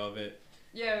video of it.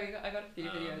 Yeah, I got a few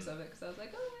videos of it because I was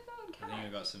like, oh my god, cat. I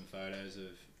think I got some photos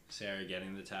of Sarah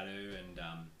getting the tattoo, and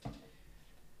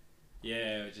we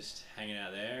were just hanging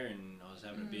out there, and I was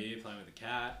having a beer, playing with the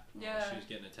cat. While she was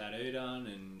getting a tattoo done,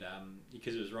 and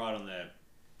because it was right on the,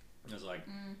 it was like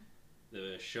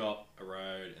the shop, a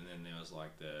road, and then there was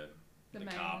like the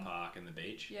car park and the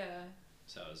beach. Yeah.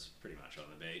 So it was pretty much on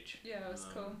the beach. Yeah, it was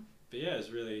cool. But yeah, it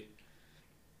was really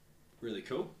really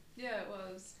cool. Yeah, it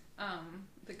was.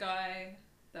 The guy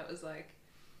that was like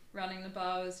running the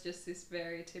bar was just this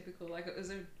very typical, like it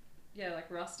was a, like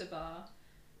Rasta bar,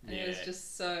 and it was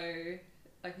just so,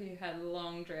 like he had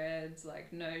long dreads,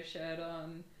 like no shirt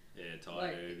on. Yeah, tight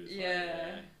like, dude.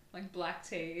 Was like black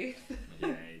teeth.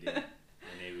 Yeah, he did. And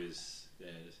he was,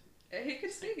 He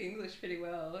could speak English pretty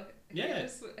well. Yeah. He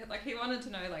just, like he wanted to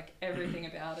know like everything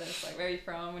about us, like where are you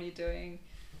from, what are you doing,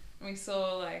 and we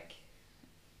saw like,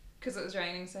 because it was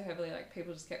raining so heavily, like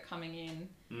people just kept coming in,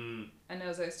 and there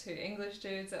was those two English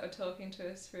dudes that were talking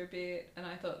to us for a bit, and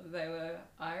I thought that they were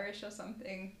Irish or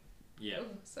something. Yeah. Oh,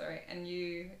 sorry. And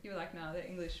you were like, no, they're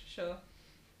English for sure.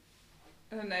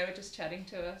 And then they were just chatting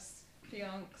to us, the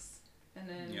yonks, and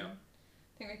then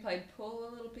I think we played pool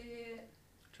a little bit.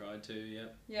 Tried to,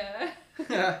 yep. Yeah.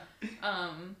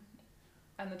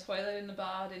 And the toilet in the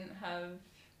bar didn't have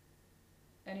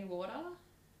any water.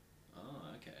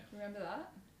 Oh, okay. Remember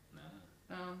that?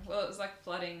 No. Well, it was like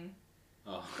flooding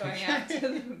going out to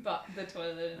the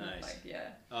toilet and Nice. like, yeah.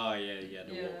 Oh, yeah, you had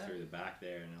to walk through the back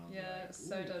there and I was Yeah, like, it was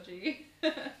so ooh. dodgy.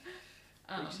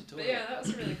 But yeah, that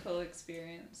was a really cool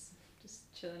experience.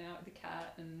 Just chilling out with the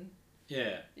cat and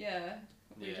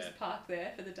we just parked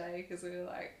there for the day because we were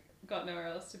like, got nowhere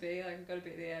else to be. Like, we've got to be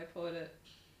at the airport at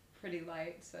pretty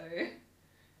late, so...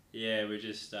 Yeah, we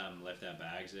just left our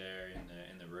bags there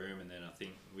in the room, and then I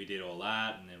think we did all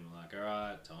that, and then we're like, all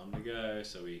right, time to go.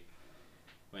 So we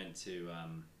went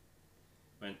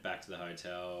back to the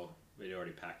hotel. We'd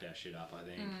already packed our shit up, I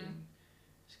think, and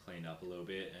just cleaned up a little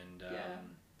bit, and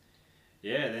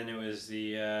then it was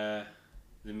the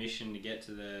mission to get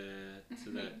to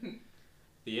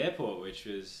the airport, which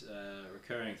was a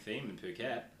recurring theme in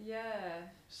Phuket. Yeah.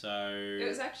 So it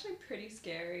was actually pretty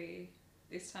scary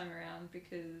this time around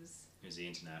because it was the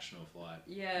international flight.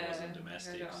 Yeah. It wasn't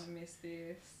domestic. I don't want to miss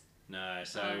this. No,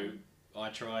 so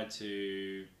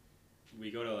we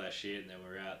got all that shit, and then we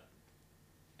were out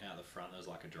the front. There was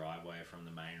like a driveway from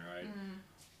the main road.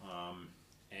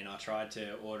 And I tried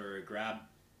to order a grab.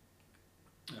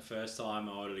 The first time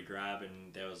I ordered a grab,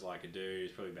 and there was like a dude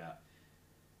who's probably about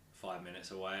 5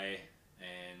 minutes away,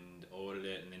 and ordered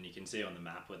it, and then you can see on the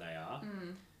map where they are,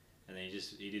 and then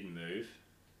he didn't move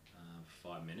for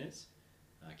 5 minutes.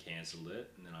 I cancelled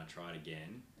it, and then I tried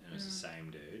again, and it was the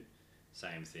same dude,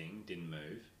 same thing, didn't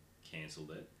move,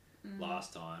 cancelled it.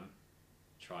 Last time,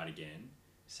 tried again,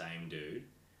 same dude,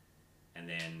 and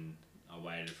then I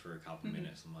waited for a couple of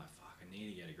minutes. I'm like, fuck, I need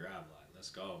to get a grab, like, let's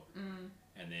go.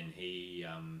 And then he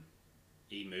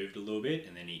moved a little bit,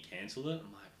 and then he cancelled it.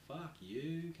 I'm like, fuck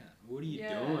you, what are you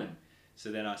doing?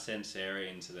 So then I sent Sarah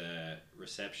into the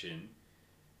reception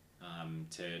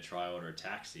to try order a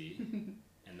taxi,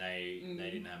 and they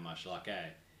didn't have much luck, eh?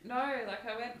 No, like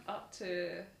I went up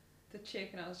to the chick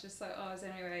and I was just like, oh, is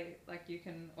there any way like you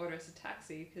can order us a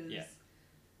taxi because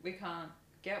we can't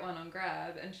get one on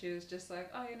Grab? And she was just like,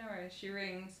 oh, you know where? She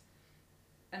rings,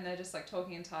 and they're just like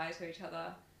talking in Thai to each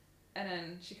other, and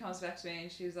then she comes back to me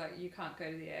and she's like, you can't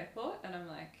go to the airport. And I'm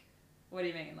like, what do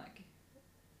you mean? Like,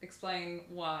 explain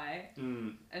why.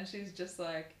 And she's just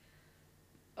like,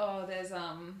 oh, there's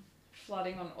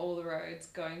flooding on all the roads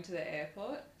going to the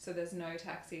airport, so there's no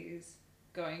taxis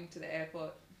going to the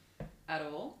airport at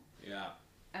all. Yeah.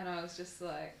 And I was just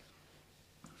like,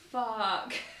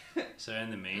 fuck. So in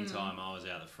the meantime, I was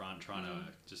out the front trying to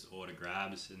just order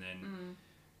grabs, and then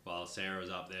while Sarah was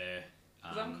up there,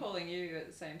 because I'm calling you at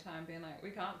the same time being like, we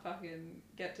can't fucking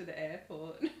get to the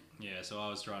airport. Yeah, so I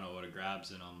was trying to order grabs,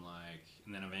 and I'm like,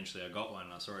 and then eventually I got one,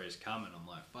 and I saw he was coming. I'm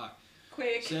like, fuck,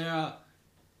 quick, Sarah,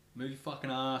 move your fucking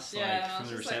ass, like, from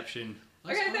the reception.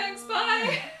 Like, okay, thanks,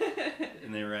 bye.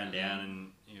 And then we ran down,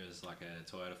 and it was like a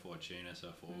Toyota Fortuner, so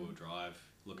a 4-wheel drive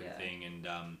looking thing,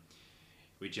 and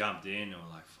we jumped in, and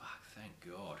we're like, fuck, thank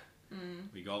God,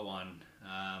 we got one.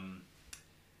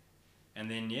 And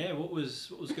then what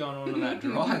was going on that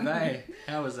drive, eh?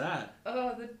 How was that?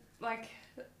 Oh,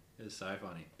 it was so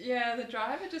funny. Yeah, the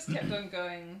driver just kept on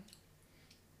going,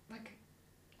 like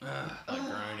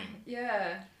groaning.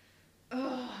 Yeah.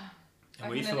 And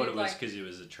we thought it was because it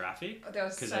was the traffic. There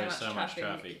was so much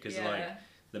traffic. Because like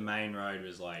the main road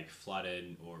was like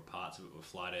flooded, or parts of it were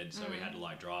flooded, so we had to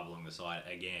like drive along the side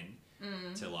again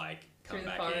to like come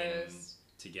back in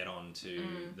to get onto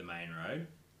the main road.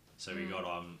 So we got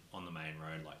on the main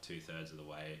road like 2/3 of the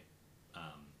way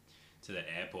to the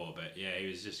airport, but he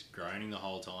was just groaning the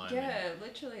whole time. Yeah,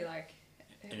 literally like.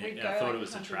 And I thought it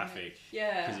was the traffic.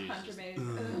 Yeah, 100 meters.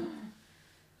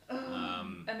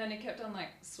 And then he kept on like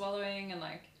swallowing and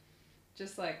like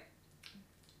just like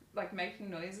making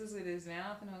noises with his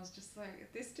mouth, and I was just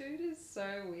like, this dude is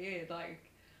so weird.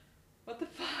 Like, what the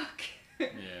fuck?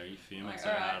 Yeah, you fuming Like, so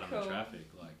alright, hard on the cool. traffic,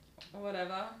 like.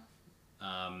 Whatever.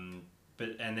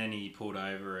 And then he pulled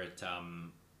over at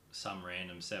some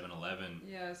random 7-Eleven.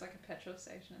 Yeah, it was like a petrol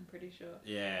station, I'm pretty sure.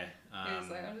 Yeah. He was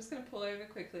like, I'm just going to pull over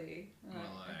quickly. I'm We're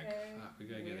like, like, okay. fuck, we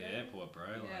gotta go to the weirdo. airport, bro.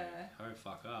 Like, Yeah. hurry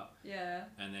fuck up. Yeah.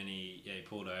 And then he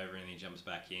pulled over and he jumps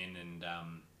back in and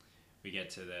we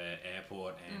get to the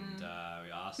airport and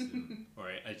we asked him, or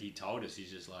he told us,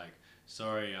 he's just like,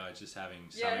 sorry, I was just having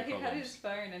stomach Yeah, he problems. had his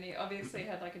phone and he obviously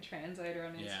had like a translator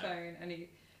on his Yeah. phone and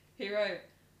he wrote,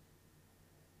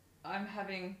 I'm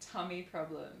having tummy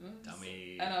problems.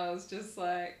 Tummy. And I was just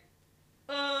like,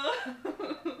 oh.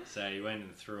 So he went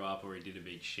and threw up or he did a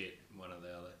big shit, one or the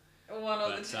other. One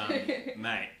of the two.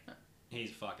 Mate,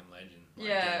 he's a fucking legend. Like,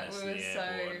 Yeah, getting us to we were the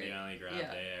airport, so- he only grabbed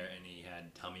yeah. there and he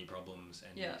had tummy problems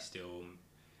and Yeah. he still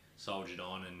soldiered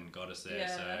on and got us there.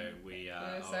 Yeah. So we We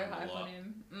owe were so him a hype lot. on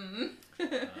him.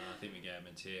 I think we gave him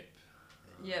a tip.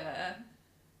 Yeah.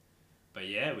 But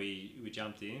yeah, we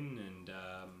jumped in and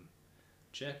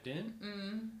checked in.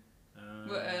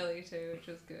 We're early too, which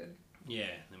was good. Yeah,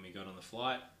 then we got on the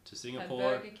flight to Had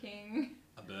Singapore. Burger King.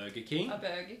 A Burger King. A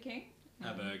Burger King.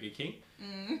 A Burger King.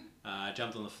 Mm.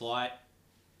 Jumped on the flight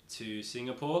to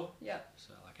Singapore. Yep.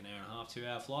 So like an hour and a half, 2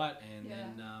 hour flight, and Yeah.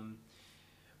 then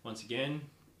once again,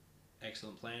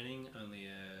 excellent planning. Only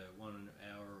a 1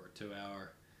 hour or 2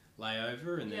 hour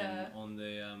layover, and Yeah.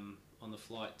 then on the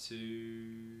flight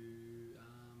to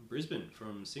Brisbane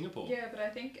from Singapore. Yeah, but I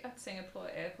think at Singapore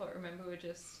airport, remember, we were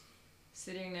just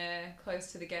sitting there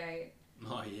close to the gate,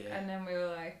 Oh yeah. and then we were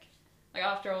like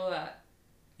after all that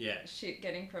Yeah. shit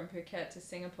getting from Phuket to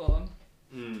Singapore,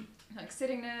 Mm. like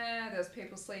sitting there, there was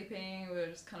people sleeping, we were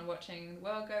just kind of watching the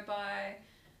world go by,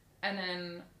 and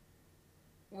then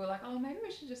we were like, oh, maybe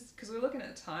we should just, because we were looking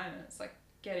at the time and it's like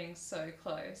getting so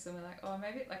close, and we're like, oh,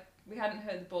 maybe, like, we hadn't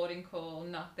heard the boarding call,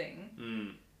 nothing.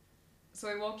 Mm.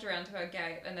 So we walked around to our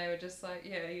gate and they were just like,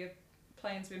 yeah, your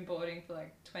plane's been boarding for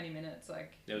like 20 minutes,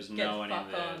 like, There was get no the one in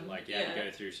fuck there. on. Like you had to Yeah.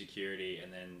 go through security,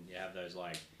 and then you have those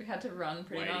like we had to run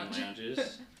pretty waiting much.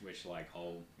 lounges, which like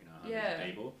hold hundreds Yeah. of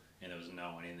people, and there was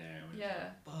no one in there. And we were Yeah.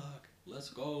 just like, fuck, let's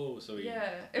go. So we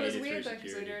Yeah, it was made weird through though because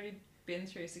we'd security. already been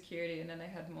through security and then they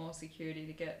had more security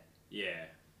to get. Yeah,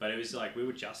 but it was like we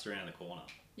were just around the corner.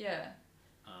 Yeah.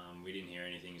 We didn't hear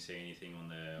anything, see anything on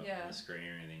the Yeah. screen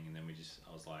or anything, and then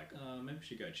I was like, maybe we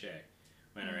should go check.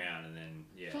 Went around, and then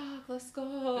Fuck, let's there's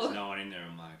go. no one in there.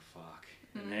 I'm like, fuck.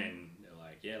 And then they're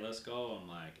like, yeah, let's go. I'm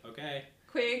like, okay,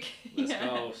 Quick. let's yeah.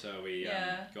 go. So we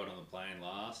Yeah. got on the plane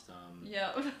last,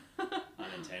 Yep.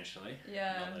 unintentionally.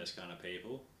 Yeah. Not those kind of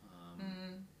people.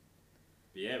 Mm,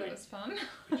 But yeah, that was fun.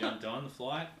 we jumped on the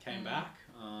flight, came Mm. back.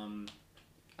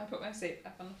 I put my seat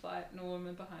back on the flight and a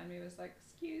woman behind me was like,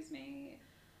 excuse me,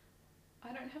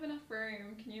 I don't have enough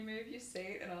room. Can you move your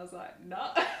seat? And I was like,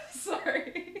 no,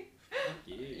 sorry. Fuck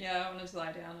you. Yeah, I wanted to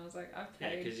lie down. I was like, I've Yeah,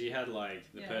 paid. because you had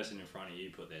like the Yeah. person in front of you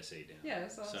put their seat down. Yeah,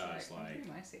 so I was So like, it's I'm like- putting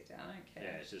my seat down. I don't Yeah,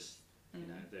 care. it's just you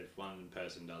know, if one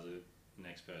person does it, the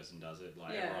next person does it,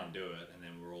 like Yeah. everyone do it, and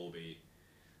then we'll all be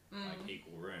like Mm.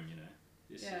 equal room. You know,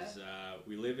 this Yeah. is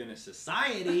we live in a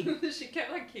society. She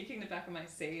kept like kicking the back of my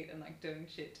seat and like doing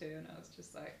shit too, and I was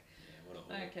just like, Yeah, what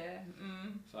a I whore. don't care.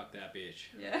 Fuck that bitch.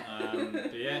 Yeah.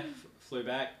 But yeah, flew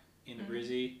back into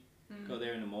Brizzy. Mm. Got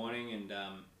there in the morning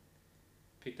and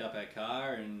picked up our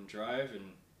car and drove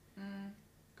and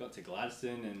got to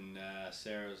Gladstone, and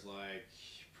Sarah was like,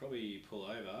 probably pull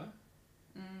over.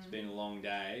 It's been a long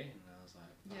day, and I was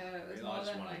like, Yeah, it was really, more I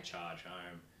just than, wanted like- to charge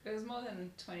home. It was more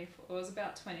than 24. It was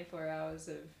about 24 hours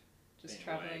of just Being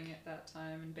traveling awake. at that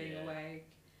time and being Yeah. awake.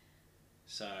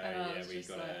 So And I yeah, was we just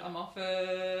got like, a I'm off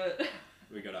it.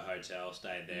 we got a hotel,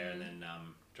 stayed there, and then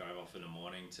drove off in the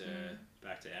morning to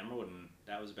back to Emerald, and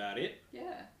that was about it.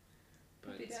 Yeah.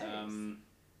 But Happy days.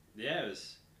 yeah, it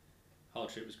was whole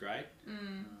trip was great.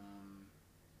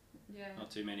 Yeah.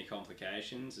 Not too many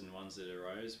complications, and ones that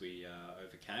arose we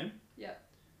overcame. Yep.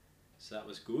 So that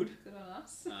was good. Good on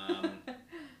us.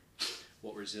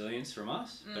 What resilience from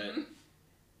us, but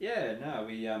yeah, no,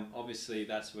 we obviously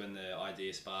that's when the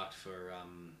idea sparked for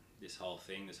this whole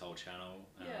thing, this whole channel,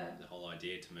 Yeah. the whole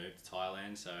idea to move to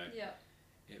Thailand. So Yeah.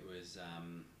 it was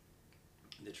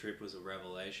the trip was a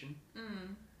revelation,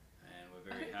 and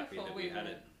we're I very think happy before that we had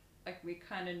were- it. Like, we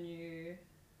kind of knew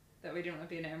that we didn't want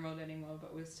to be an Emerald anymore,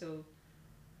 but we were still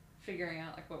figuring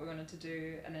out like what we wanted to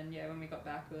do. And then when we got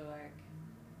back, we were like,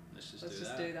 Let's let's just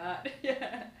just do do that. that.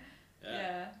 Yeah.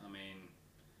 Yeah. I mean,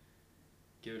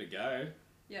 give it a go.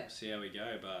 Yeah. See how we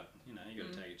go, but you know, you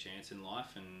got to take a chance in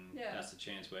life, and Yeah. that's the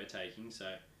chance we're taking.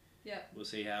 So Yeah. we'll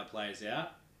see how it plays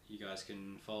out. You guys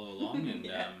can follow along and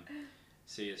Yeah.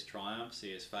 see us triumph,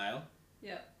 see us fail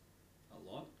Yeah. a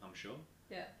lot, I'm sure.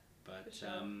 Yeah. But for sure.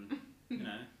 you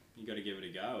know, you got to give it a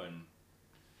go, and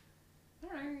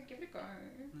Alright, give it a go.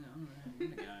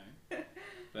 give it a go.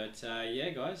 But yeah,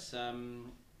 guys,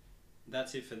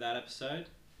 that's it for that episode.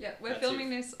 Yeah, we're That's filming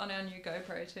this on our new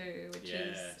GoPro too, which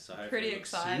is so hopefully pretty it looks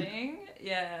sick. exciting.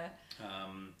 Yeah.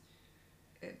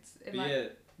 It But might, yeah,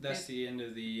 that's the end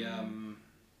of the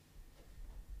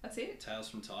that's it. Tales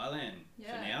from Thailand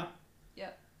Yeah. for now.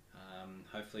 Yeah.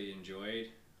 Hopefully you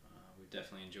enjoyed. We've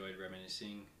definitely enjoyed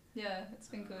reminiscing. Yeah, it's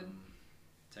been good.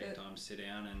 Take Good. time to sit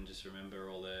down and just remember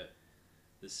all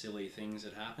the silly things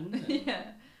that happened. And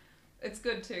Yeah. It's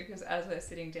good too because as we're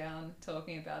sitting down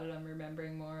talking about it, I'm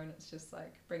remembering more, and it's just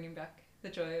like bringing back the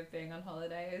joy of being on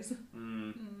holidays.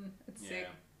 It's sick.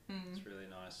 It's really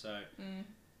nice. So,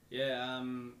 yeah,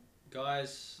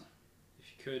 guys, if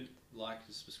you could like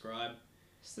and subscribe.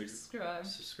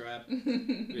 Subscribe.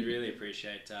 We'd really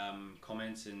appreciate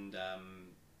comments and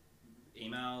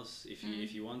emails if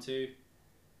you want to.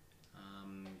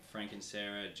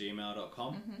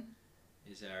 frankandsarah@gmail.com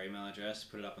is our email address.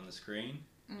 Put it up on the screen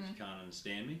if you can't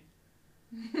understand me.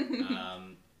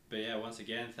 But yeah, once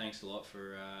again, thanks a lot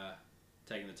for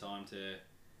taking the time to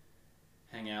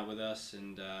hang out with us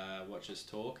and watch us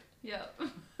talk. Yep.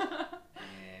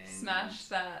 And Smash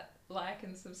that like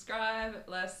and subscribe.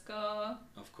 Let's go.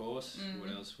 Of course. What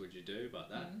else would you do but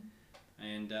that?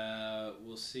 And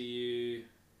we'll see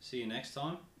you next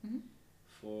time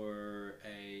for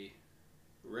a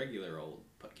regular old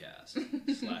podcast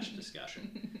 /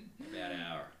 discussion about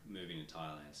our moving to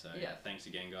Thailand. So yeah, thanks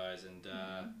again, guys, and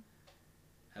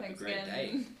have Thanks a great again.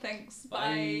 day. Thanks.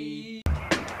 Bye.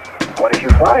 Bye. What did you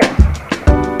find?